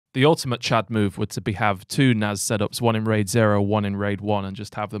The ultimate Chad move would to be have 2 NAS setups, one in RAID 0, one in RAID 1, and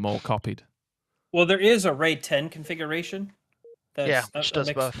just have them all copied. Well, there is a RAID 10 configuration. Yeah, which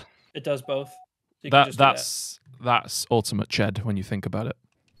does both. It does both. So you can just do that. That's ultimate Ched when you think about it.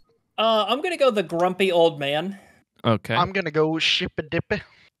 I'm gonna go the grumpy old man. Okay. I'm gonna go Ship-a-Dippy.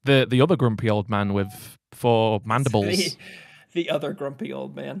 The other grumpy old man with 4 mandibles. The other grumpy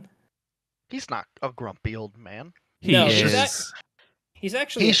old man. He's not a grumpy old man. He is. He's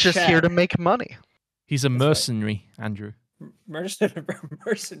actually. He's just here to make money. He's a mercenary, right. Andrew.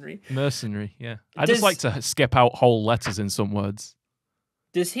 Mercenary. Mercenary, yeah. I just like to skip out whole letters in some words.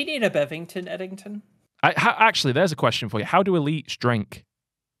 Does he need a Bevington Eddington? Actually, there's a question for you. How do elites drink?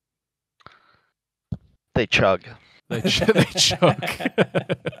 They chug. They chug.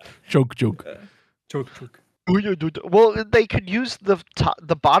 Chug, chug. Chug, chug. Well, they could use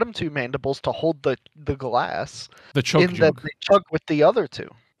the bottom 2 mandibles to hold the glass. The chug that they chug with the other 2.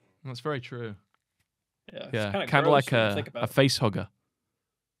 That's very true. Yeah, kind of like a face hugger.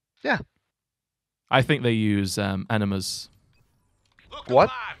 Yeah. I think they use enemas. What?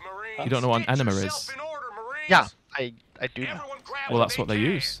 You don't know what an enema is? Yeah, I do know. Well, that's what they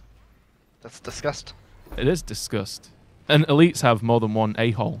use. That's disgust. It is disgust. And elites have more than one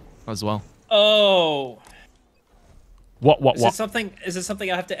a-hole as well. Oh. What? Is it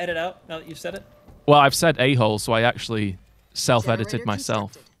something I have to edit out now that you've said it? Well, I've said a-hole, so I actually self-edited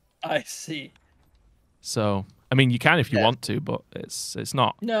myself. I see. So, I mean, you can if you want to, but it's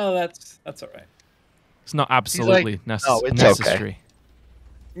not. No, that's all right. It's not absolutely necessary. Okay.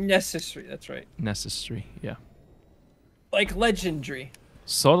 Necessary, that's right. Necessary, yeah. Like legendary.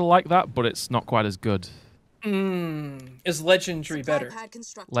 Sort of like that, but it's not quite as good. Is legendary better?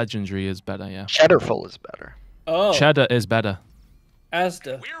 Legendary is better, yeah. Cheddarful is better. Oh. Cheddar is better.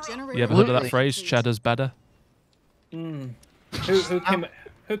 Asda. You ever heard of that phrase? Cheddar's better. Who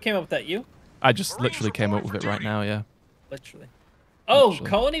came up with that? You? I just literally came up with it right now. Yeah. Literally. Oh,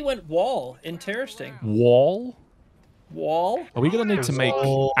 Colony went wall. Interesting. Wall. Wall. Are we gonna need to make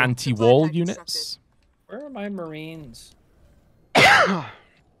anti-wall units? Where are my Marines?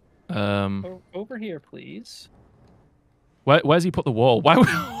 Over here, please. Where's he put the wall?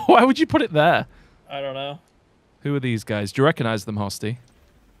 Why would you put it there? I don't know. Who are these guys? Do you recognize them, Hosty?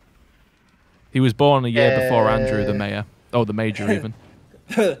 He was born a year before Andrew, the mayor. Oh, the major even.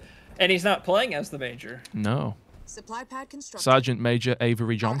 And he's not playing as the major. No. Supply pad constructed. Sergeant Major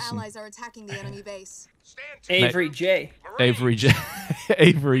Avery Johnson. Our allies are attacking the enemy base. Avery J. Avery J.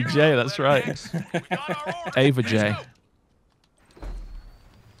 Avery J. That's right. Ava J.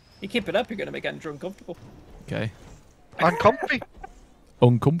 You keep it up, you're gonna make Andrew uncomfortable. Okay. Uncomfy.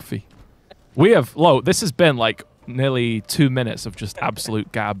 Uncomfy. We have this has been like nearly 2 minutes of just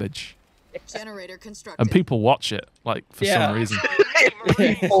absolute garbage. Generator constructed. And people watch it, like, for some reason.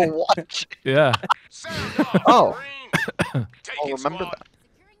 People watch it. Yeah. Oh. I'll remember that.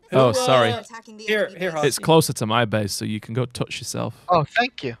 Oh, sorry. Here, it's closer to my base, so you can go touch yourself. Oh,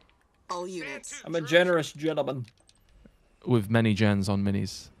 thank you. All units. I'm a generous gentleman. With many gens on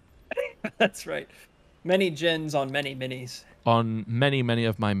minis. That's right. Many gens on many minis. On many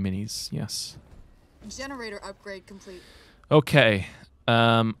of my minis, yes. Generator upgrade complete. Okay.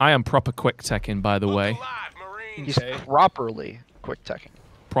 I am proper quick teching, by the way. He's properly quick teching.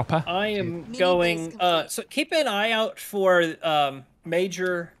 Proper? I am going. So keep an eye out for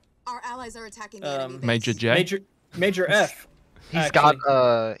Major. Our allies are attacking the enemy base. Major J. Major F. He's got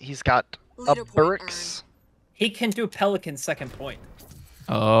a barracks. He can do Pelican second point.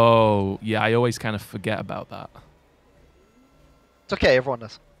 Oh, yeah. I always kind of forget about that. It's okay. Everyone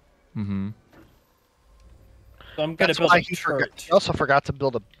does. Mm-hmm. So I'm gonna build a turret. He also forgot to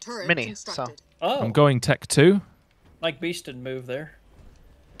build a mini. So. Oh. I'm going Tech 2. Mike Beeston move there.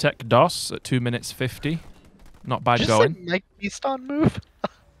 Tech DOS at 2 minutes 50. Not bad Did going. you say Mike Beeston move?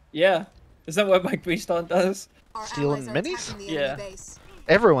 Yeah. Is that what Mike Beeston does? Stealing minis? Yeah.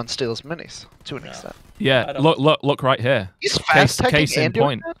 Everyone steals minis to an extent. Yeah. Look right here. He's fast case in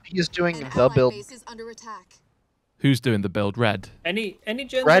point. He's doing the build. Who's doing the build? Red. Any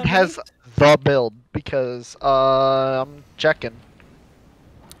gens? Red has the build because I'm checking.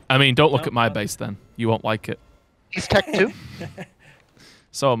 I mean, don't look at my base then. You won't like it. He's Tech 2.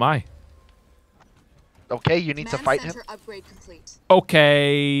 So am I. Okay, you need to fight him.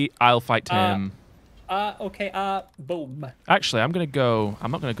 Okay, I'll fight him. Okay, boom. Actually, I'm not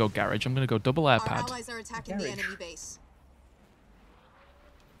gonna go garage. I'm gonna go double air pad. Our allies are attacking the enemy base.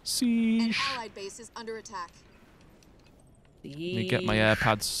 Siege. An allied base is under attack. Let me get my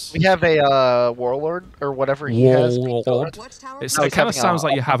AirPads. We have a warlord or whatever he has. Warlord. Watchtower. It No, he's kind of having sounds a-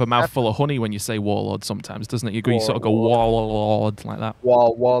 like you have a mouthful of honey when you say warlord sometimes, doesn't it? You sort of go warlord like that.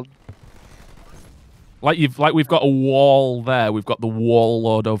 Wall. Like we've got a wall there. We've got the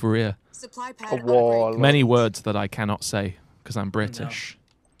warlord over here. Supply pad A upgrade wall. complete. Many words that I cannot say because I'm British.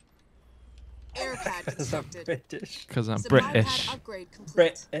 Air pad Because I'm constructed. British. Because I'm Supply British. pad upgrade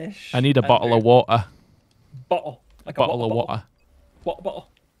complete. British. I need a and bottle of weird. water. Bottle. Like a Bottle of water. Bottle.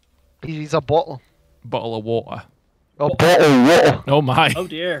 He's a bottle. Bottle of water. A bottle of water. Oh my! Oh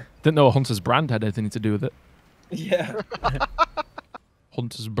dear. Didn't know a Hunter's brand had anything to do with it. Yeah.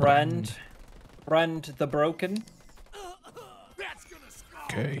 Hunter's brand. Brand the broken.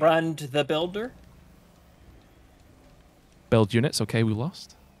 Okay. Brand the builder. Build units. Okay, we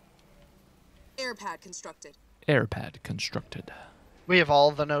lost. Air pad constructed. Airpad constructed. We have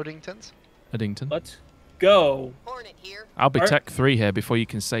all the Nodingtons. Eddington. Let's go. Hornet here. I'll be Are- Tech 3 here before you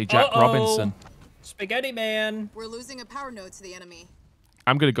can say Jack Uh-oh. Robinson. Spaghetti man. We're losing a power node to the enemy.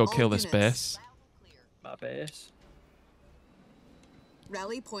 I'm going to go All kill this units. base. My base.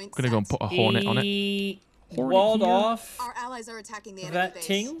 Rally point I'm going to go and set. put a hornet on it. He Hornet walled here. off Our allies are attacking the enemy that base.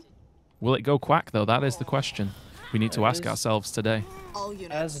 ting. Will it go quack, though? That is the question we need to It ask is. ourselves today. All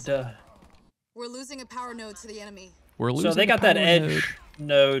units. As the. We're losing a power node to the enemy. We're losing So they a got that power edge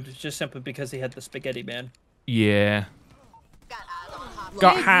node. node just simply because he had the spaghetti man. Yeah. Got eyes on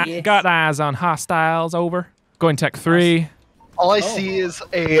hot Yes. Got eyes on hostiles, over. Going Tech 3. All I Oh. see is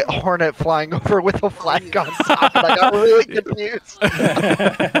a hornet flying over with a flag on top, and I got really confused.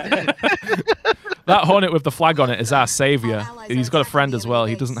 That hornet with the flag on it is our savior. Our allies He's are got a attacking friend the as well.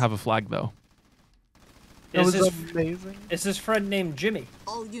 enemy He doesn't base. have a flag, though. That Is was his, amazing. is his friend named Jimmy?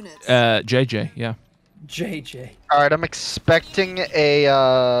 All units. JJ, yeah. JJ. All right, I'm expecting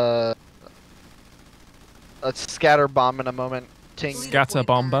a scatter bomb in a moment. Ting. Scatter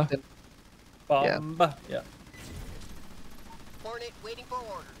bomber. Bomba. Yeah. Hornet waiting for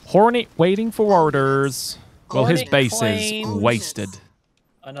orders. Hornet waiting for orders. Well, his Hornet base is claims- wasted.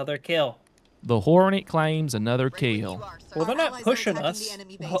 Another kill. The Hornet claims another Right where you kill. are, sir. Well, they're Our not allies are pushing attacking us. the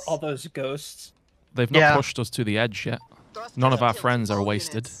enemy base. All those ghosts. They've not Yeah. pushed us to the edge yet. Thrusters None of our tilted. friends are All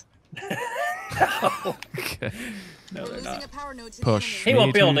wasted. units. Okay. No, We're they're losing not. a power node to Push. the He enemy.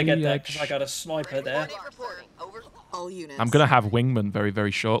 won't be able to Me get to that the because I edge. got a sniper there. Hornet reporting. Over. All units. I'm going to have Wingman very,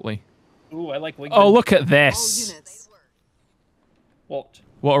 very shortly. Ooh, I like wingman. Oh, look at All this. units. What?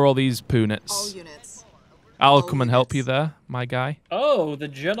 What are all these All poonets? units. I'll all come and help you units. there, my guy. Oh, the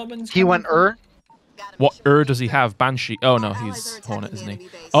gentleman's. He went coming. Got a What mission does he have? Banshee. Oh no, Our allies are he's attacking Hornet, the isn't he? enemy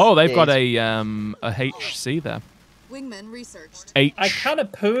base. Oh, they've Yeah, got a HC there. Wingman researched. I H kind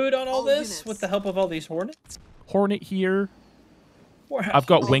of pooed on all All this units. with the help of all these hornets. Hornet here. Wow. I've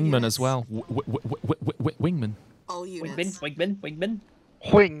got All Wingman units. as well. Wingman. All Wingman, units. wingman, wingman.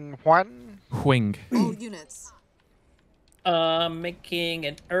 Wing one. Wing. All units. Making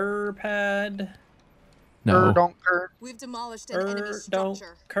an pad. No. Donker. We've demolished an enemy Don't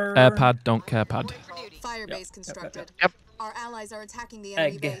structure. cur. Airpad, don't care pad. for duty. Fire Yep, base yep, constructed. Yep. Our allies are attacking the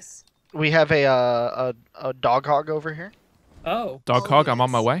enemy Egg. base. We have a dog hog over here. Oh, Dog All hog, I'm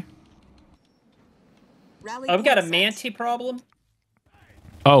on my units. way. Rally I've got a point set. manti problem.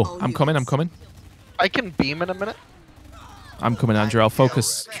 Oh, All I'm coming, I'm units. coming. I can beam in a minute. I'm coming, Andrew. I'll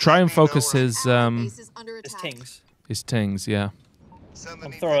focus. Try and focus his Allied base is under His attack. tings. his tings, yeah.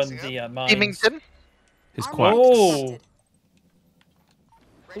 I'm throwing the mines. Beamington. His Our quacks. base Oh. constructed.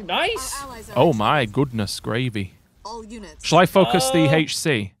 Ooh, Our nice. allies are Oh attacking my goodness, gravy. all units. Shall I focus the Oh.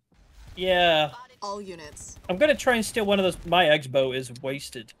 HC? Yeah. All units. I'm gonna try and steal one of those. My eggs bow is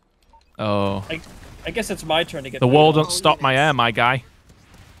wasted. Oh. I guess it's my turn to get The rid wall of it. don't stop my air, my guy.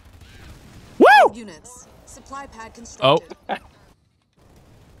 All Woo! units. Supply pad Oh. constructed.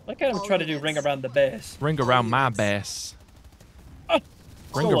 Look at him All try to do units. ring around the base. Ring All around my units. base. Oh,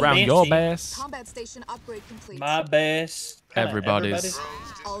 Ring stole a around your manti. base. Combat station upgrade complete. My base. Kinda Everybody's.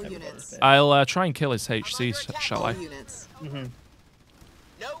 All Everybody's units. base. I'll try and kill his HC, shall All I? units. No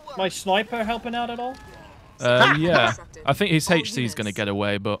My sniper helping out at all? Yeah. I think his All HC is going to units. get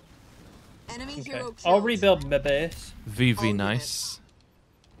away, but Enemy Okay. hero I'll killed. rebuild my base. VV All nice.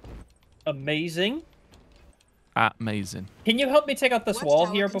 Amazing. Amazing. Can you help me take out this Watch wall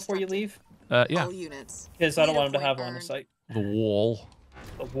tower here before you leave? Yeah, All units. Because I don't Leader want him to point have line of earned. sight. the wall.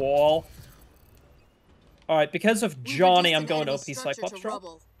 The wall. Alright, because of We Johnny, reduced I'm an going enemy OP structure Cyclops to drop.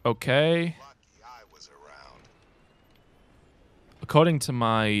 rubble. Okay. According to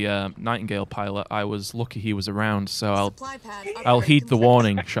my Nightingale pilot, I was lucky he was around, so Supply pad I'll upgrade heed the complete.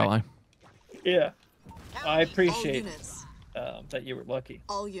 warning, shall I? Yeah. I All appreciate units. that you were lucky.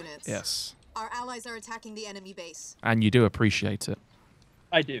 All units. Yes. Our allies are attacking the enemy base. And you do appreciate it.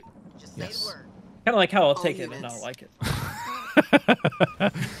 I do. Just say Yes. the word. Kind of like how I'll All take it and units. not like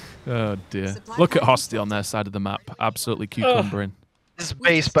it. Oh dear. Supply Look at pack Hosty on their side of the map. Absolutely cucumbering. This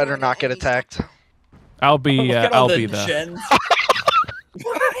base better not get attacked. I'll be Look at all I'll the be there. gens.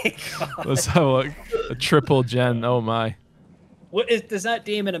 My God. Let's have a look. A triple gen. Oh my. Does that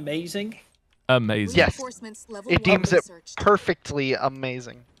deem it amazing? Amazing. Yes. Reinforcements level It 1 deems it researched. perfectly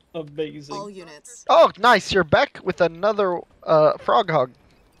amazing. Amazing. All units. Oh, nice! You're back with another frog hog.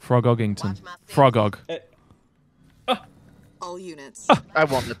 Frogoggington. Watch my face. Frogog. All units. I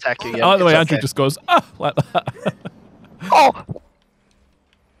won't attack you yet. I like the way it's Andrew okay. just goes, ah, like that. Oh,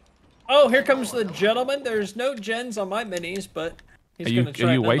 Oh, here comes the gentleman. There's no gens on my minis, but he's Are you- gonna try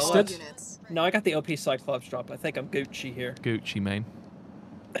are you it wasted? nonetheless. All units. No, I got the OP Cyclops drop. I think I'm Gucci here. Gucci, man.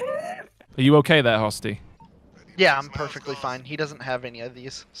 Are you okay there, Hosty? yeah, I'm perfectly fine. He doesn't have any of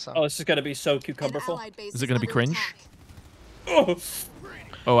these, so. Oh, this is gonna be so An cucumberful. allied base Is it gonna be under cringe? attack. Oh,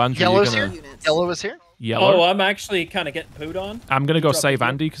 Oh, Andrew, Yellow's you're here. gonna... Units. Yellow is here. Yellow? oh, I'm actually kind of getting pooed on. I'm gonna go Drop save it.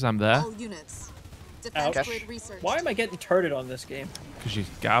 Andy because I'm there. All units. Defense Ouch. grid research. Why am I getting turted on this game? Because you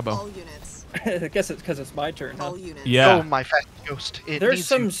Garbo. All units. I guess it's because it's my turn, huh? All units. Yeah. Oh, my fat ghost. It There's needs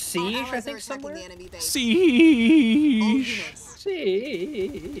some you. Our siege, allies I are think, attacking somewhere. the enemy base. All Siege. units.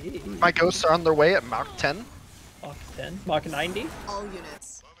 Siege. My ghosts are on their way at Mach 10. Mach 10, Mach 90. All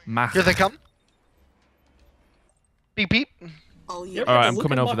units. Mach. Here they come. Beep beep. All Yep. units. All right, Look I'm at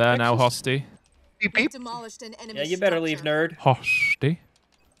coming over Mach there now, Texas. Hosty. Beep We've beep. demolished an enemy Yeah, you better leave, structure. nerd. Hosty.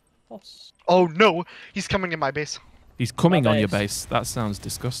 Oh no, he's coming in my base. He's coming My on your base. base. That sounds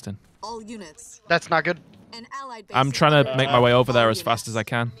disgusting. All units. That's not good. An allied base. I'm is trying under to make my way over there All as fast as I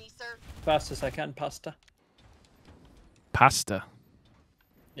can. Me, sir. Fast as I can, pasta. Pasta.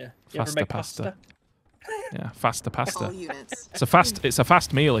 Yeah. You ever Faster make pasta. pasta? Yeah, faster All pasta. units. It's a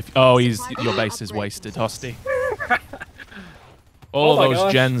fast meal if oh your base is wasted, Hosty. All Oh my those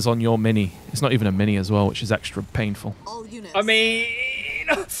gosh. gens on your mini. It's not even a mini as well, which is extra painful. All units. I mean,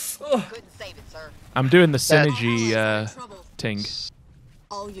 ugh. Couldn't save it, sir. I'm doing the That- synergy Allies are in trouble. ting.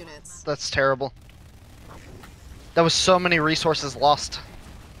 All units. That's terrible. That was so many resources lost.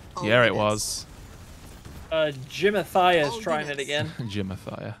 All Yeah, it units. was. Jimathia is All trying it units. again.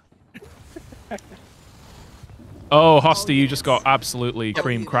 Jimathia. Oh, Hosty, you just got absolutely All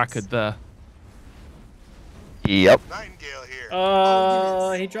cream units. crackered there. Yep. Nightingale here.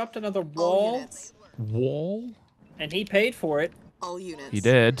 All He dropped another All wall, units. Wall? and he paid for it. All units. He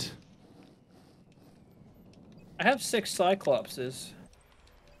did. I have 6 Cyclopses.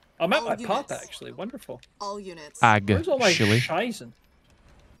 I'm at All my pop, units. actually. Wonderful. All units. Where's all my Actually. Shizen?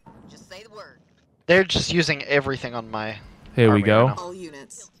 Just say the word. They're just using everything on my Here we army go. right now. All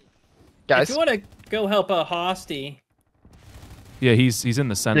units. Guys. If you want to go help a Hosty, Yeah, he's in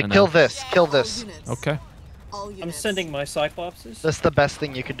the Yeah, center kill now. this. Kill All this. units. Okay. All units. I'm sending my Cyclopses. That's the best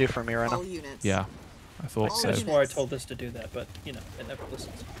thing you could do for me right All now. units. Yeah, I thought All so. I units. swore I told this to do that, but, you know, it never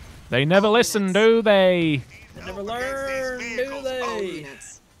listens. They never All listen, units. do they? They never Against these learn, do vehicles. All they?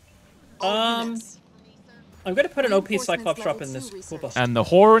 units. All Um, units. I'm going to put an OP Reinforcements Cyclops drop level in this 2 cool research. bus. And the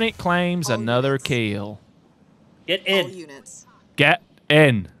Hornet claims All another units. kill. Get All in. units. Get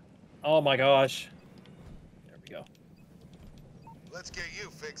in. Oh my gosh. There we go. Let's get you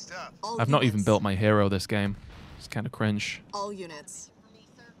fixed up. All I've not even units. built my hero this game. It's kind of cringe. All units.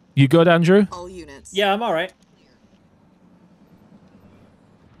 You good, Andrew? All units. Yeah, I'm alright.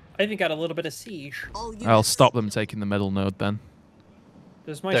 I even got a little bit of siege. All units. I'll stop them taking the middle node then.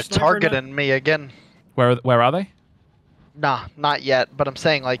 Does my They're sniper targeting me again. Where are they? Nah, not yet. But I'm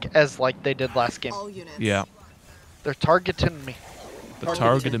saying like as like they did last game. All units. Yeah, They're targeting me. they're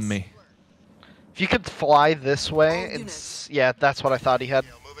Targeting targeting me. If you could fly this way, All and units. yeah, that's what I thought he had.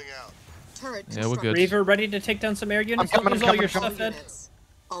 Moving out. Turret Yeah, we're good. construction. Reaver ready to take down some air units? coming, Don't lose I'm all your coming, stuff, All Ed. units.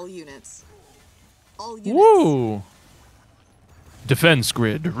 All units. All units. Woo! Defense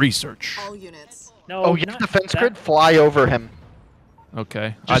grid research. All units. No, Oh, yeah, not defense that. grid, fly over him.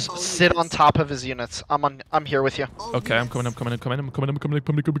 Okay. Just All sit on units. top of his units. I'm here with you. All Okay, I'm units. coming. I'm coming. I'm coming. I'm coming. I'm coming. I'm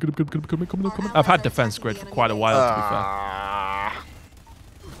coming. I'm coming. I'm coming. I'm coming. I'm coming. Our I've had allies are defense attacking grid the for enemy quite a base. while, to be fair.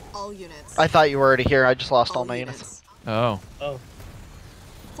 All units. I thought you were already here. I just lost all my units. units. Oh. Oh.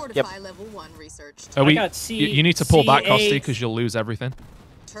 Fortify level 1 researched. Are we? got C- you need to pull back, CA. Hosty, because you'll lose everything.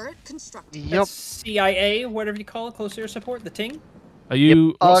 Turret constructed. Yep. That's CIA, whatever you call it, close air support, the ting. Are you?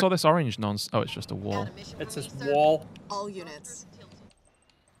 Yep, What's all this orange nonsense? Oh, it's just a wall. Got a mission It's for this me, sir? wall. All units.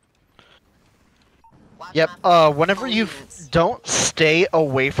 Watch Yep. my Whenever All you units. don't stay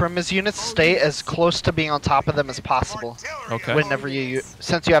away from his units, All stay units. as close to being on top of them as possible. Artillery Okay. out. Whenever you,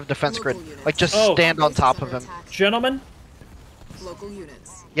 since you have defense grid, Local units. like just Oh. stand on Bases top under of him. attack. Gentlemen, Local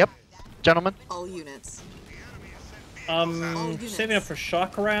units. Yep. Gentlemen, All units. Saving up for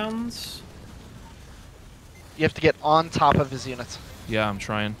shock rounds. you have to get on top of his units. Yeah, I'm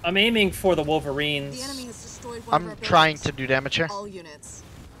trying. I'm aiming for the The Wolverines. enemy has destroyed one of our I'm trying buildings. to do damage here. All units.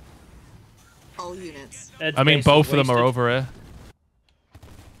 All units. Ed's I mean, base is both of them are wasted. over here.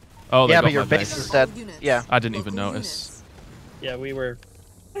 Oh, they Yeah, got but your my base is dead. All units. Yeah. I didn't even Local notice. Yeah, we were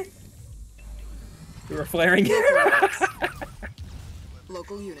flaring. units.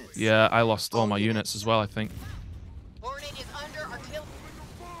 Local units. Yeah, I lost all All my units. units as well, I think. Hornet is under artillery.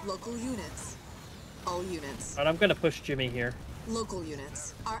 Local units. All units. Alright, I'm gonna push Jimmy here. Local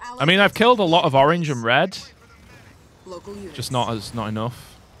units. Our allies I mean, I've killed a lot of orange and red, Local units. just not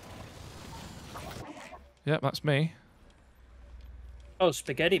enough. Yep, that's me. Oh,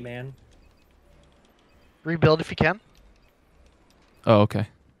 Spaghetti Man. Rebuild if you can. Oh, okay.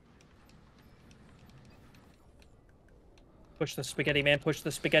 Push the Spaghetti Man. Push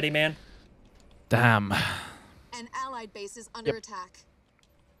the Spaghetti Man. Damn. An allied base is under attack.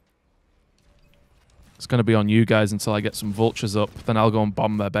 It's going to be on you guys until I get some vultures up. Then I'll go and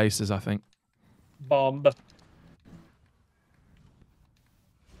bomb their bases, I think. Bomb.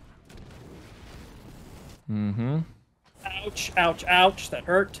 Mm-hmm. Ouch! Ouch! Ouch! That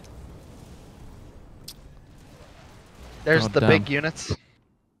hurt. There's Oh, the damn. big units.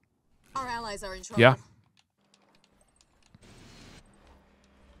 Our allies are in trouble. Yeah.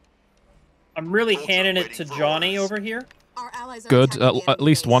 I'm really Vulture handing it waiting to for Johnny orders. over here. Our allies are Good. attacking the At enemy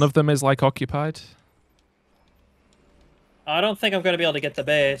least base. one of them is, like, occupied. I don't think I'm gonna be able to get the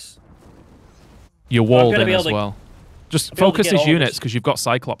base. You're Well, I'm walled gonna in be able as to- well. Just I'll be able to focus get his all of units, this. because you've got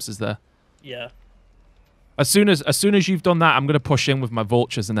Cyclopses there. Yeah. As soon as you've done that, I'm going to push in with my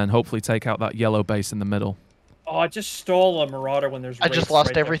vultures and then hopefully take out that yellow base in the middle. Oh, I just stole a Marauder when there's. I just wraiths lost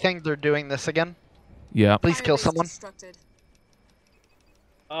right there. everything. They're doing this again. Yeah. Please Fire kill base someone. constructed.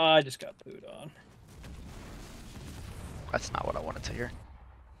 I just got pooed on. That's not what I wanted to hear.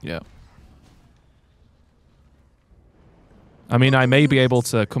 Yeah. I mean, I may be able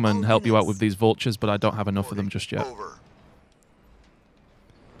to come and help you out with these vultures, but I don't have enough of them just yet. Over.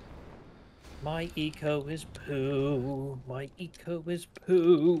 My eco is poo. My eco is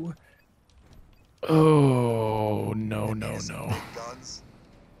poo. Oh, no, no, Need some no. big guns.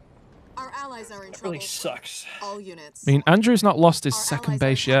 Our allies are in That trouble. really sucks. All units. I mean, Andrew's not lost his Our second allies are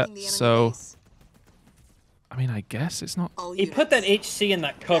base yet, attacking the enemy so... base. I mean, I guess it's not... All He put that units. HC in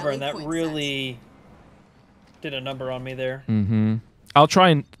that cover, and that Rally point really did a number on me there. Mm-hmm. I'll try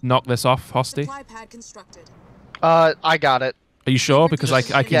and knock this off, Hosty. Supply pad constructed. I got it. Are you sure? Because I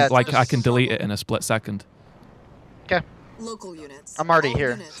can Yeah, like I just- can delete it in a split second. Okay. Local units. I'm already All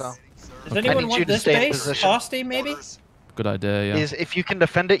here, units. so Does Okay. I anyone need you want to this stay in base? position. Hosty, maybe? Orders. Good idea, yeah. is if you can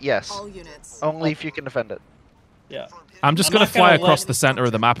defend it, yes. All units. Only if you can defend it. Yeah. I'm just I'm going to not gonna fly let- across the center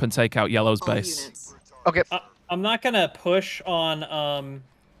of the map and take out Yellow's All base. units. Okay. I'm not gonna push on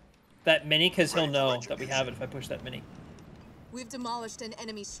that mini because he'll know that we have it if I push that mini. We've demolished an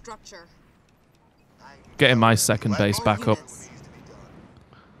enemy structure. Getting my second base All back up. units.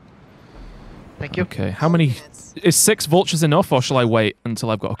 Thank you. Okay, how All many... units. Is 6 vultures enough, or shall I wait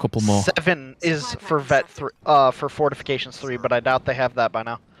until I've got a couple more? 7 is Supply for pack for fortifications 3, but I doubt they have that by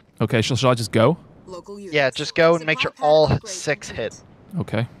now. Okay, shall I just go? Local units. Yeah, just go and make Supply sure pad all upgrade 6 hit. complete.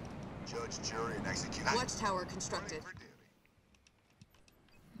 Okay. Judge, jury, and execute. Watchtower constructed.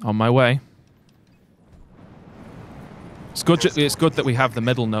 On my way. It's good. It's good that we have the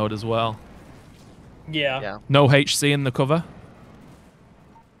middle node as well. Yeah. Yeah. No HC in the cover.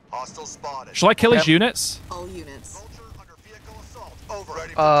 Hostile spotted. Shall I kill his Yep. units? All units. Vulture under vehicle assault. Over.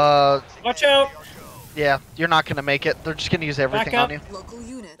 Ready for Watch out! Yeah, you're not gonna make it. They're just gonna use everything up. on you. Local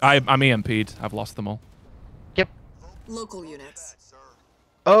units. I'm EMP'd. I've lost them all. Yep. Local units. sir.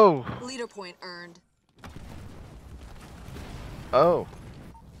 Oh. Leader point earned. Oh.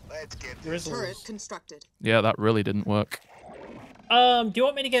 Let's get There is this. a- Turret constructed. Yeah, that really didn't work. Do you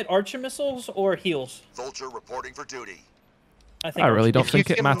want me to get archer missiles or heals? Vulture reporting for duty. I think I really archer don't If you think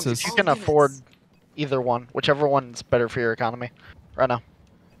it can- matters. If you can afford either one, whichever one's better for your economy, right now.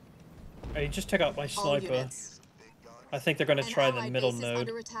 I just took out my All sniper. units. I think they're gonna An try the allied middle base is node.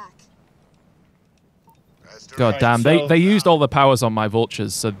 under attack. That's God direct. damn, so- they used all the powers on my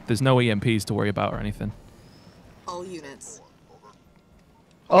vultures, so there's no EMPs to worry about or anything. All units.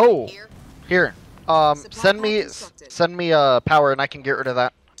 Oh. Here. Here. Supply Send me power, and I can get rid of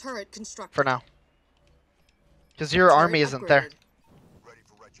that Turret constructed. for now. Because your Turret army isn't there. upgraded. Ready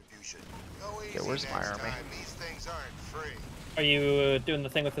for retribution. Go easy Yeah, where's my next army? time. These things aren't free. Are you doing the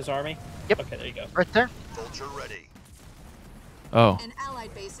thing with his army? Yep. Okay, there you go. Right there. Vulture ready. Oh, An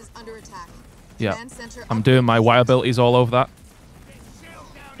allied base is under attack. yeah. Command center I'm doing my wire abilities all over that.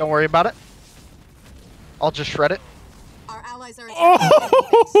 Don't worry about it. I'll just shred it. Our allies are attacking the enemy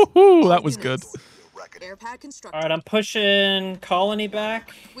base. Oh, All that was good. units. Air pad constructed. All right, I'm pushing Colony back.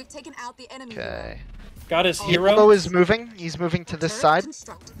 We've taken out the enemy. Okay. Got his Yellow hero. is moving. He's moving to this Turret side.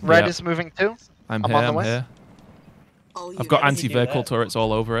 constructed. Red Yep. is moving too. I'm I'm here. on the I'm way. here. All I've got units. do anti-vehicle that? turrets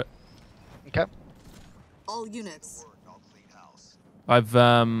all over it. Okay. All units. I've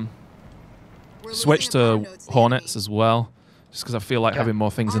We're losing switched a power to node the Hornets enemy. as well, just because I feel like Okay. having more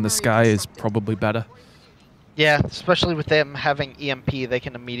things in the Armory sky is constructed. probably better. Yeah, especially with them having EMP, they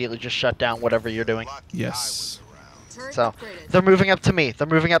can immediately just shut down whatever you're doing. Yes, Turret So upgraded. they're moving up to me. They're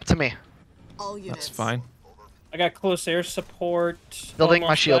moving up to me. All units. that's fine. I got close air support. Building my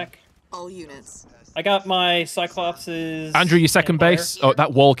almost shield. back. All units. I got my Cyclopses. Andrew, your second in there. base. Oh,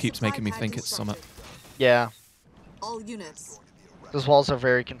 that wall keeps Supply making me pad think it's Summit. constructed. Yeah, All units. those walls are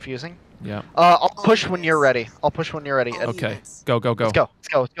very confusing. Yeah. I'll push when you're ready. I'll push when you're ready. All Ed. Okay. units. Go, go, go. Let's go. Let's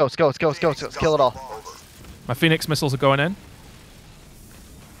go. Let's go. Let's go. Let's go. Let's go. Let's kill it all. My Phoenix missiles are going in.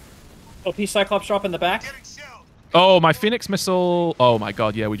 OP Cyclops drop in the back. Getting shelled. Oh, my Phoenix missile. Oh my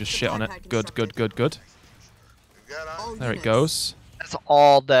god, yeah, we just shit on it. Good, good, good, good. We've got All There it units. goes. That's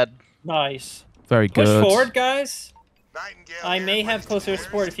all dead. Nice. Very Push good. forward, guys. Nightingale I here, may have ready close air to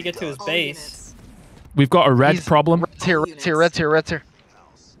support if you get to his All base. units. We've got a red He's- problem. Red's here. All Red's here. units. Red's here. Red's here.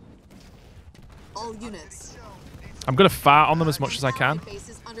 All units. I'm gonna fart on them as much as I can. Allied base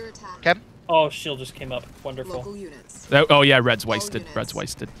is under attack. Okay. Oh, shield just came up. Wonderful. Local units. Oh yeah, red's wasted. units. Red's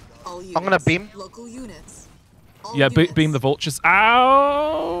wasted. All units. I'm gonna beam. Local units. All Yeah, units. beam the vultures.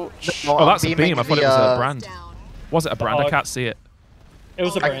 Ouch! No, Oh, that's a beaming beam. I thought it the, was a uh, brand. Down. Was it a brand? I Oh, can't see it. It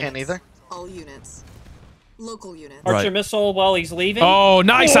was a I I brand. can't either. All units. Local units. Right. Archer missile while he's leaving. Oh,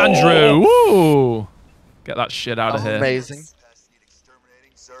 nice, Oh. Andrew! Woo! Get that shit out of here. Amazing. Tests need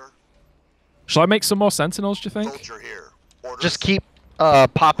exterminating, sir. Shall I make some more sentinels? Do you think? Vulture here. Orders. Just keep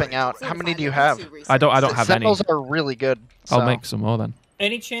popping out. How many do you have? I don't have any. Sentinels are really good. I'll so make some more then.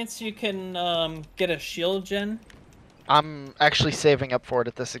 Any chance you can get a shield gen? I'm actually saving up for it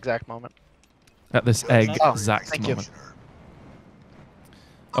at this exact moment. At this Oh, exact thank you. moment.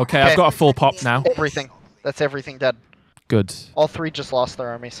 Okay, I've Okay. got a full pop now. Everything. That's everything dead. Good. All three just lost their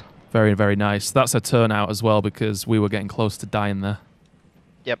armies. Very, very nice. That's a turnout as well because we were getting close to dying there.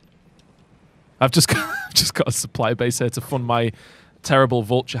 Yep. I've just just got a supply base here to fund my terrible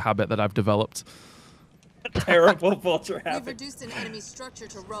vulture habit that I've developed. Terrible vulture We've habit. reduced an enemy structure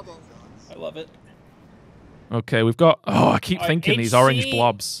to rubble. I love it. Okay, we've got. Oh, I keep thinking these orange HC.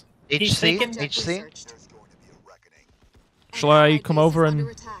 blobs. He's HC? thinking- Object HC? researched. There's going to be a reckoning. Shall An I allied come base over is and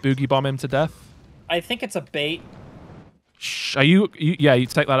under attack. boogie bomb him to death? I think it's a bait. Shh, are you? Yeah, you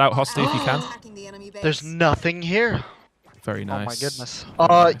take that out, Hosty, if you can. Attacking the enemy base. There's nothing here. Very nice. Oh my goodness. Very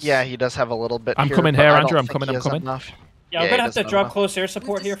nice. Yeah, he does have a little bit. I'm here, coming but here, I Andrew, don't I'm think coming, he I'm has coming. enough. Yeah, I'm Yeah, gonna he have to doesn't drop have close air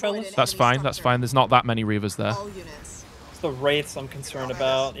support here, destroyed fellas. an That's enemy fine. That's structure. fine. There's not that many Reavers there. All units. It's the wraiths I'm concerned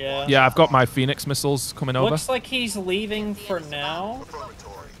about. Yeah. Yeah, I've got my Phoenix missiles coming over. Looks like he's leaving for now.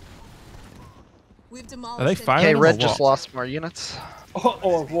 Affirmatory. We've demolished Are they an firing Okay, them or red what? just lost more units.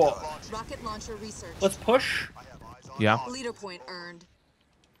 Or what? rocket launcher research. Let's push. Yeah. Leader point earned.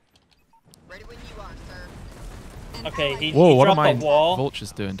 Ready when you are, sir. An Okay, allied he- Whoa, what are dropped my a wall.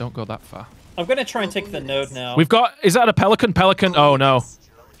 vultures doing? Don't go that far. I'm gonna try and take the node now. We've got. Is that a pelican? Pelican? Oh no.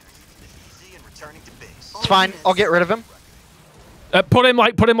 Easy and returning to base. It's fine. I'll get rid of him. Put him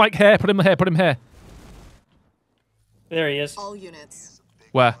like here. Put him here. Put him here. There he is. All units.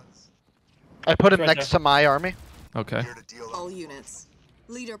 Where? I put him Right next there. to my army. Okay. Here to deal All units.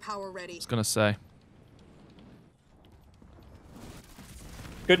 Leader power ready. I was gonna say.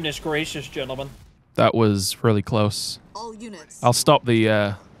 Goodness gracious, gentlemen. That was really close. All units. I'll stop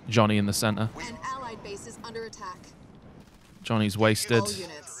the Johnny in the center. An allied base is under attack. Johnny's wasted. All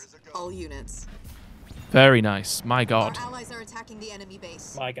units. All units. Very nice. My Our god. allies are attacking the enemy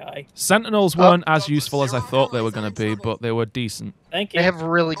base. My guy. Sentinels weren't as useful as I thought they were going to be, trouble. but they were decent. Thank you. They have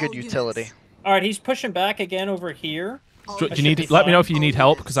really good All utility. units. All right, he's pushing back again over here. All Do you should need? be Let me know fine. if you need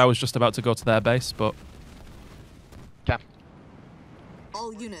help because I was just about to go to their base, but Okay.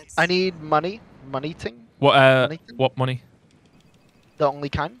 All units. I need money. Money-ting. what? Money? What money? The only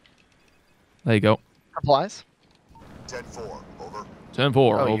kind. There you go. Supplies. 10-4. Over. 10-4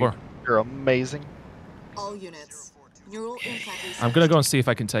 Oh, over. You're amazing. All units. Neural impact research. I'm gonna go and see if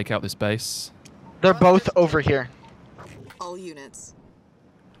I can take out this base. They're both over here. All units.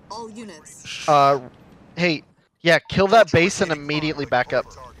 All units. Hey, yeah, kill that base and immediately back up.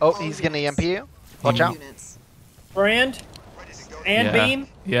 Oh, he's gonna EMP you. Watch All out. units. Brand Ready to go. and yeah. beam.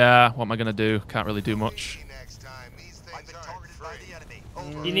 Yeah. What am I gonna do? Can't really do much. Easy next time. These things I've been targeted by the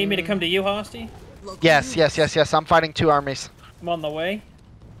enemy. You need me to come to you, Hosty? Local Yes, units. yes. I'm fighting two armies. I'm on the way.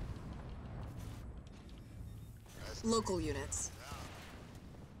 Local units.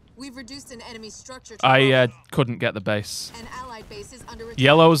 We've reduced an enemy structure to I couldn't get the base. an allied base is under attack.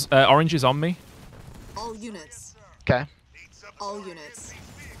 Yellow's, orange is on me. All units. Okay. All units.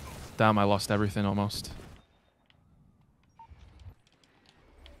 Damn, I lost everything almost.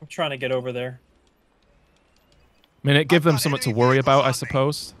 I'm trying to get over there. I mean, it give them something to worry about, I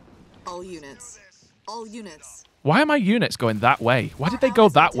suppose. All units. All units. Why are my units going that way? Why did they go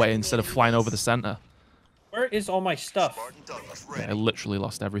that way instead of flying over the center? Where is all my stuff? Spartan Douglas Yeah, I ready. literally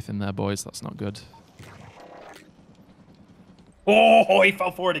lost everything there, boys. That's not good. Oh, he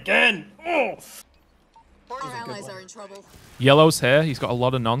fell for it again. Oh. Our allies are in trouble. Yellow's here. He's got a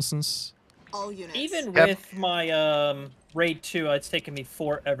lot of nonsense. All units. Even Yep. with my raid 2, it's taken me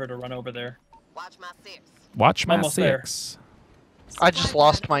forever to run over there. Watch my six. Watch my Almost there. six. I just Supply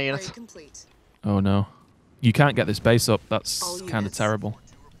lost pad my upgrade units. Complete. Oh no. You can't get this base up. That's All kind of units. terrible.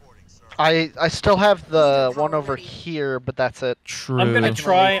 I still have the one over here, but that's it. True. I'm gonna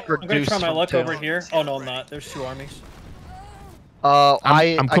try. I'm gonna Reduced try my from luck 2. over here. Oh no, I'm not. There's 2 armies.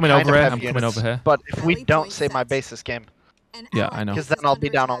 I'm coming I over kind of here, have I'm coming units, over here. But if we Rally don't point save my set. base this game, An Yeah, allied I know. base because then is I'll be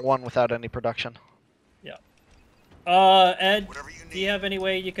under down on attack. 1 without any production. Yeah. Ed, Whatever you do you need. have any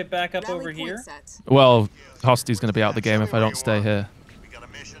way you could back up Rally over point here? set. Well, Hosty's going to be out of the game if I don't stay here. We got a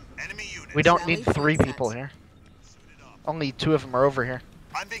mission. Enemy units. We don't Rally need point 3 set. people here. Only 2 of them are over here.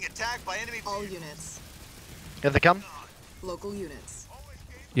 I'm being attacked by enemy. All units. Here they come. Local units.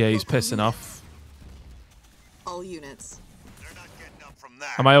 Yeah, he's pissing off. All units. They're not getting up from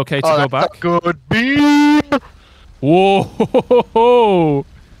that. Am I okay to Oh, go that's back? a good beam. Whoa!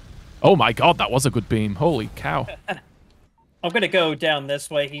 Oh my god, that was a good beam. Holy cow. I'm gonna go down this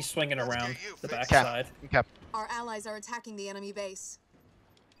way. He's swinging Let's around get you the fixed. backside. Okay. Our allies are attacking the enemy base.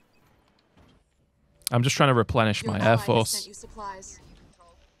 I'm just trying to replenish Your my ally air has force. sent you supplies.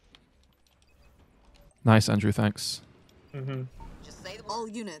 Nice, Andrew, thanks. Just say the word. All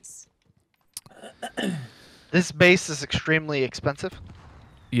units. This base is extremely expensive.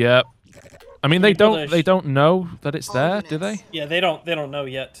 Yeah. I mean, they People don't know that it's All there, do units. they? Yeah, they don't know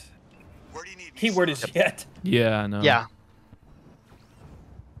yet. Where do you need me? Keyword sir? is yet. Yeah, I know. Yeah.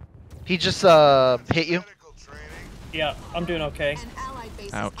 He just hit you. Medical training. Yeah, I'm doing okay. An allied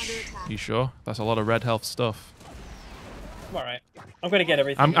base Ouch. is under attack. You sure? That's a lot of red health stuff. I'm all right. I'm gonna get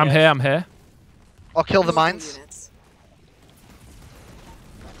everything. I'm you here, guys. I'm here. I'll kill the Local mines. units.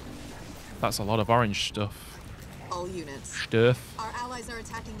 That's a lot of orange stuff. All units. Stuff. Our allies are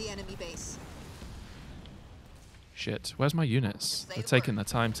attacking the enemy base. Shit. Where's my units? They're taking their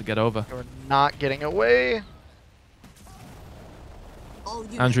time to get over. You're not getting away. All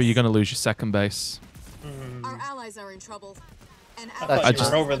units. Andrew, you're going to lose your second base. Our allies are in trouble. An I ally thought I you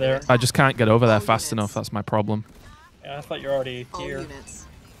just- were over there. I just can't get over there All fast units. enough. That's my problem. Yeah, I thought you were already All here. units.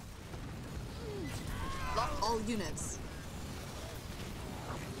 All units.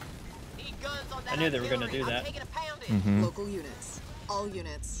 Need guns on that I knew they were gonna artillery. do that. I'm taking a pounding. Hmm. Local units. All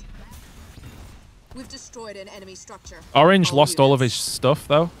units. We've destroyed an enemy structure. Orange All lost all of his units. stuff,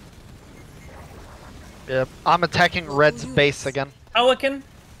 though. Yep. I'm attacking Local Red's units. base again. Pelican.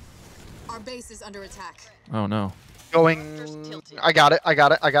 Our base is under attack. Oh, no. Going. I got it. I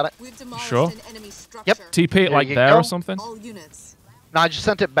got it. I got it. We've demolished Sure? an enemy structure. Yep. TP it There like you there go. or something? All units. No, I just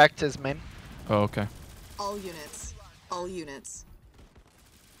sent it back to his main. Oh, okay. All units. All units.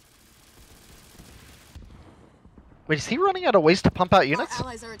 Wait, is he running out of ways to pump out units? Our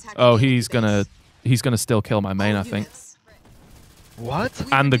allies are attacking Oh, the enemy he's gonna still kill my main, All I think. units. What?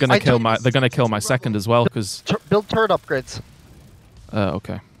 We've And they're gonna reduced kill enemy my structure to second rubble. as well, because Build turret upgrades.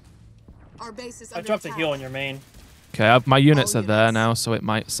 okay. Our base is I under dropped a attack. heal on your main. Okay, my units All are there units. now, so it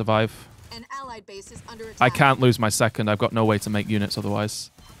might survive. An allied base is under attack. I can't lose my second. I've got no way to make units otherwise.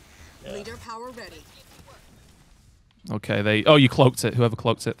 Leader power ready. Okay, they. Oh, you cloaked it. Whoever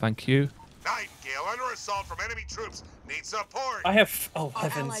cloaked it, thank you. Nightingale under assault from enemy troops. Need support. I have Our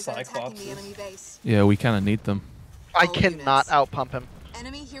 11 allies are attacking the Cyclopses. enemy base. Yeah, we kind of need them. I All cannot units. outpump him.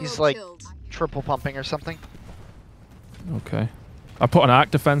 Enemy hero He's like killed. triple pumping or something. Okay. I put an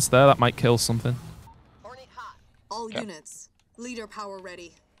arc defense there. That might kill something. Hornet hot. All units. Leader power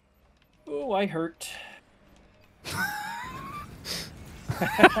ready. Ooh, I hurt.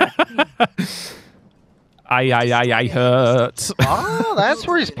 I hurt. Oh, that's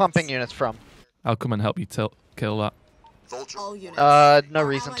where he's pumping units from. I'll come and help you kill that. Vulture. All units. No Our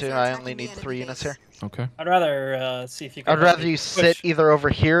reason allies to. are I attacking only the need enemy 3 units base. here. Okay. I'd rather see if you can. I'd help rather me you push. sit either over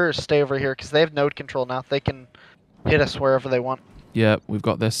here or stay over here, because they have node control now. They can hit us wherever they want. Yeah, we've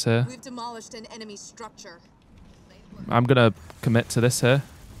got this here. We've demolished an enemy structure. I'm gonna commit to this here.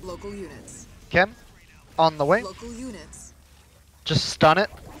 Local units. Okay? On the way. Local units. Just stun it.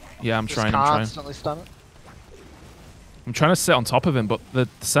 Yeah, I'm Just trying. I'm trying. constantly stun it. I'm trying to sit on top of him, but the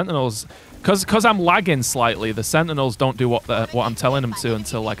Sentinels, because I'm lagging slightly, the Sentinels don't do what I'm telling them to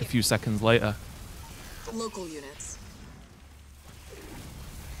until like a few seconds later. Local units.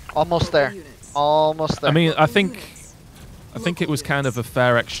 Almost there. Units. Almost there. I mean, I Local think units. it was kind of a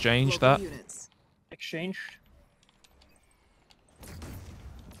fair exchange Local that. units. Exchange.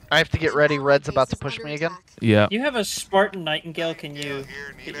 I have to get ready. Red's about to push me again. Yeah. You have a Spartan Nightingale. Can you Here,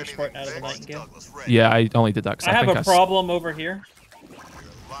 get need your Spartan out of the anything fixed? Nightingale? Douglas, ready. Yeah, I only did that because I I have think a problem over here.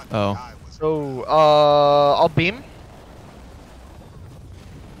 Oh. So, I'll beam.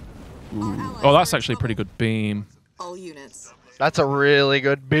 Oh, that's actually a pretty good beam. All units. That's a really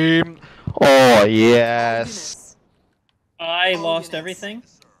good beam. Oh, yes. Units. I All lost units. everything.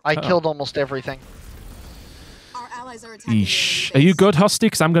 I Uh-oh. killed almost everything. Our allies are attacking. Yeesh. Are you good, Hosty?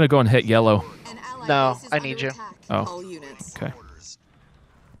 Because I'm going to go and hit yellow. An allied No, base is I under need you. attack. Oh. All units. Okay.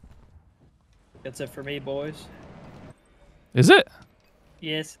 That's it for me, boys. Is it?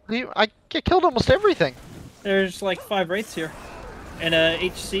 Yes. I killed almost everything. There's like 5 wraiths here. And a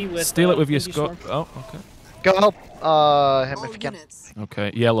HC with. Steal it with your Windy score. Storm. Oh, okay. Go help him All if you can. units.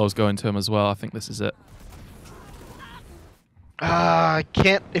 Okay. Yellow's going to him as well. I think this is it. I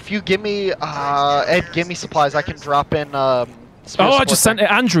can't. If you give me, Ed, give me supplies. I can drop in. Oh, I just sent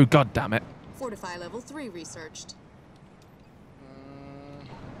it Andrew. God damn it. Fortify level 3 researched.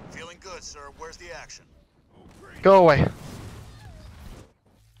 Feeling good, sir. Where's the action? Go away.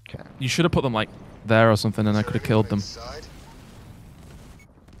 Okay. You should have put them like there or something, and I could have killed them. Side?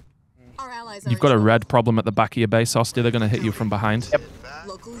 Our allies are You've in got a trouble. red problem at the back of your base, Hosty. They're going to hit you from behind. Yep.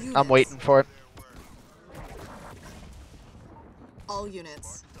 Local units. I'm waiting for it. All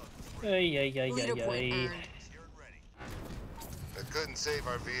units. Ay, ay, ay, Leader ay, point ay. earned. That couldn't save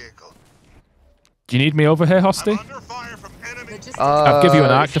our vehicle. Do you need me over here, I'm Hosty? under fire from enemy. Logistics. I'll give you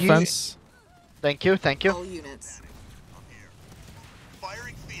an arc if you- defense. Thank you. Thank you. All units.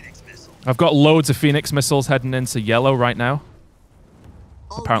 Firing Phoenix missile. I've got loads of Phoenix missiles heading into yellow right now.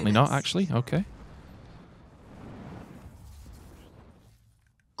 All Apparently not, units. actually. Okay.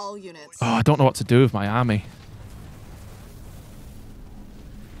 All units. Oh, I don't know what to do with my army.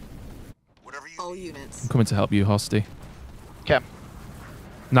 Whatever you All need. units. I'm coming to help you, Hosty. Okay.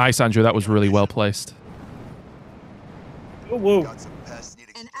 Nice, Andrew. That was really well placed. Oh, whoa. Got some pests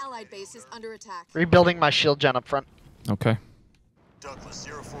needing An allied base is under attack. Rebuilding my shield gen up front. Okay. Douglas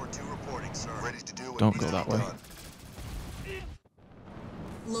 042 reporting, sir. Ready to do what Don't needs go to that be way. done.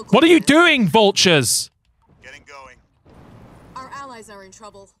 Local What are you units. doing, vultures? Getting going. Our allies are in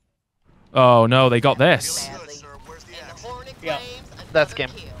trouble. Oh, no. They got this. Feeling good, sir. Where's the And the action? Hornet Yeah. claims That's another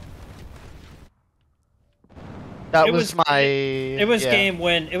game. kill. That It was was- my. It was yeah. game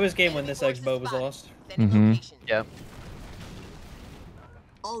when this expo was lost. Sending Mhm. location. Yeah.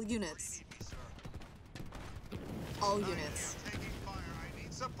 All units. All units. Taking fire. I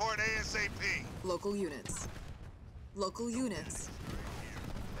need support ASAP. Local units. Local units.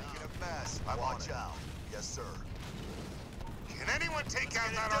 Making a mess. I watch out. Yes, sir. Can anyone take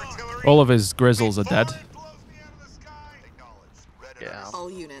out that artillery? All of his grizzles are dead. Before it blows me out of the sky. Acknowledged. Red Yeah. alert. All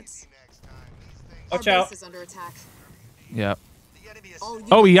units. Next time, these things- Watch Our out. base is under attack. Yeah. The enemy is All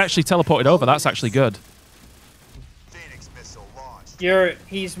Oh, he units. actually teleported over. That's actually good. Phoenix missile launched.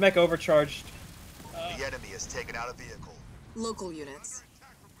 He's mech overcharged. The enemy has taken out a vehicle. Local units.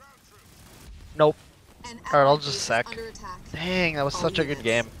 Nope. An Alright, I'll allied just base is sec. under attack. Dang, that was All such a good units.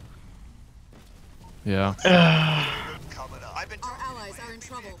 game. Yeah. Coming up. I've been Our allies are in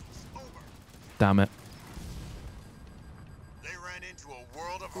trouble. over. Damn it. They ran into a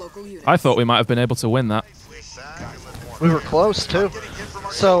world of Local units. I thought we might have been able to win that. We were close too.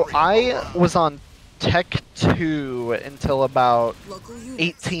 So I was on Tech 2 until about Local units.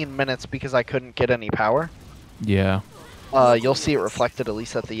 18 minutes because I couldn't get any power. Yeah. You'll see it reflected at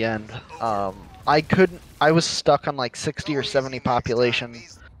least at the end. I couldn't. I was stuck on like 60 or 70 population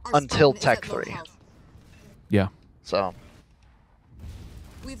Our until Spartan is Tech at low 3. health. Yeah. So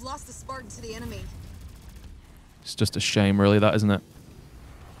We've lost the Spartan to the enemy. It's just a shame, really, that, isn't it?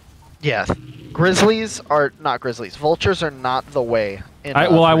 yeah, Grizzlies are not Grizzlies. Vultures are not the way. In, I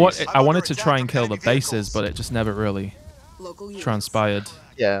threes. wanted to try and kill the bases, but it just never really Local units. transpired.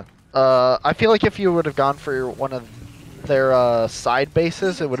 Yeah. I feel like if you would have gone for one of their side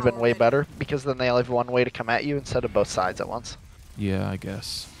bases, it would have been way better because then they only have one way to come at you instead of both sides at once. Yeah, I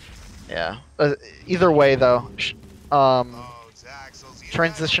guess. Yeah. Either way, though, Oh, it's Axel's.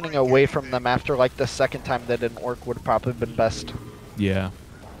 transitioning away from them after like the second time that didn't work would have probably been best. Yeah.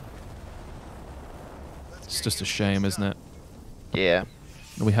 It's just a shame, isn't it? Yeah.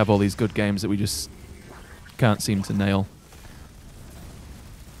 We have all these good games that we just can't seem to nail.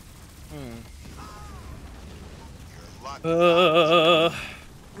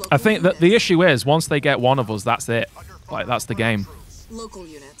 I think that the issue is once they get one of us, that's it. Like that's the game. Local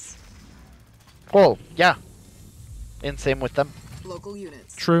units. Well, yeah. And same with them. Local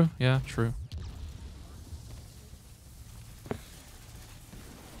units. True. Yeah. True.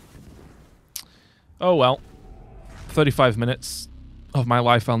 Oh well. 35 minutes of my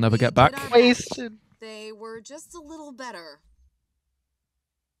life I'll never get back. Wasted. They were just a little better.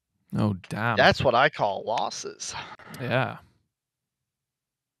 Oh damn. That's what I call losses. Yeah.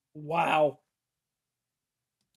 Wow.